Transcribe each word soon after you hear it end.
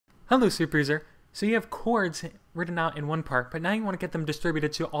Hello Superuser. So you have chords written out in one part, but now you want to get them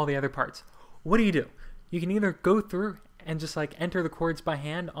distributed to all the other parts. What do? You can either go through and just like enter the chords by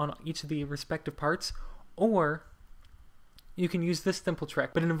hand on each of the respective parts, or you can use this simple trick,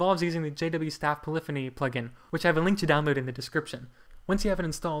 but it involves using the JW Staff Polyphony plugin, which I have a link to download in the description. Once you have it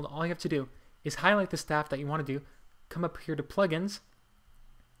installed, all you have to do is highlight the staff that you want to do, come up here to Plugins,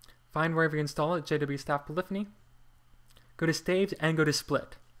 find wherever you install it, JW Staff Polyphony, go to Staves, and go to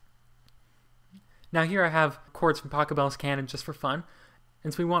Split. Now here I have chords from Pachelbel's canon just for fun,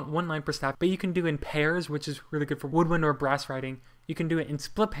 and so we want one line per staff, but you can do in pairs, which is really good for woodwind or brass writing. You can do it in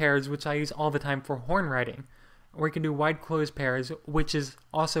split pairs, which I use all the time for horn writing, or you can do wide closed pairs, which is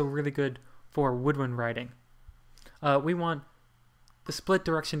also really good for woodwind writing. We want the split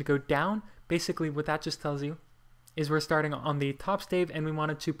direction to go down. Basically what that just tells you is we're starting on the top stave and we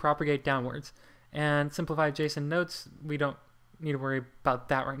want it to propagate downwards. And simplified JSON notes, we don't need to worry about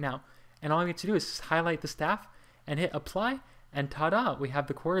that right now. And all we have to do is just highlight the staff and hit apply, and ta-da, we have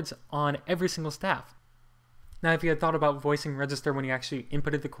the chords on every single staff. Now if you had thought about voicing register when you actually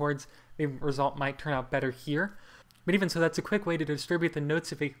inputted the chords, the result might turn out better here. But even so, that's a quick way to distribute the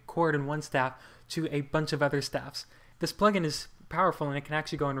notes of a chord in one staff to a bunch of other staffs. This plugin is powerful and it can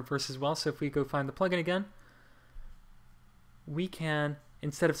actually go in reverse as well. So if we go find the plugin again, we can,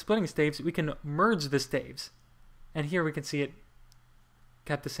 instead of splitting staves, we can merge the staves. And here we can see it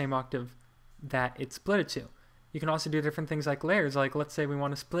kept the same octave that it split it to. You can also do different things like layers, like let's say we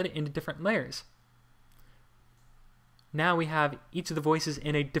want to split it into different layers. Now we have each of the voices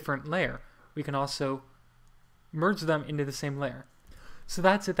in a different layer. We can also merge them into the same layer. So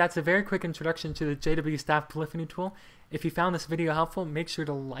that's it. That's a very quick introduction to the JW Staff Polyphony tool. If you found this video helpful, make sure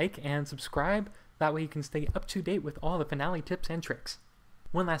to like and subscribe. That way you can stay up to date with all the finale tips and tricks.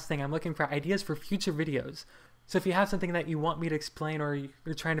 One last thing, I'm looking for ideas for future videos. So if you have something that you want me to explain, or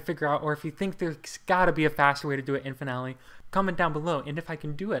you're trying to figure out, or if you think there's gotta be a faster way to do it in Finale, comment down below, and if I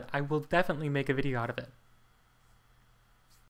can do it, I will definitely make a video out of it.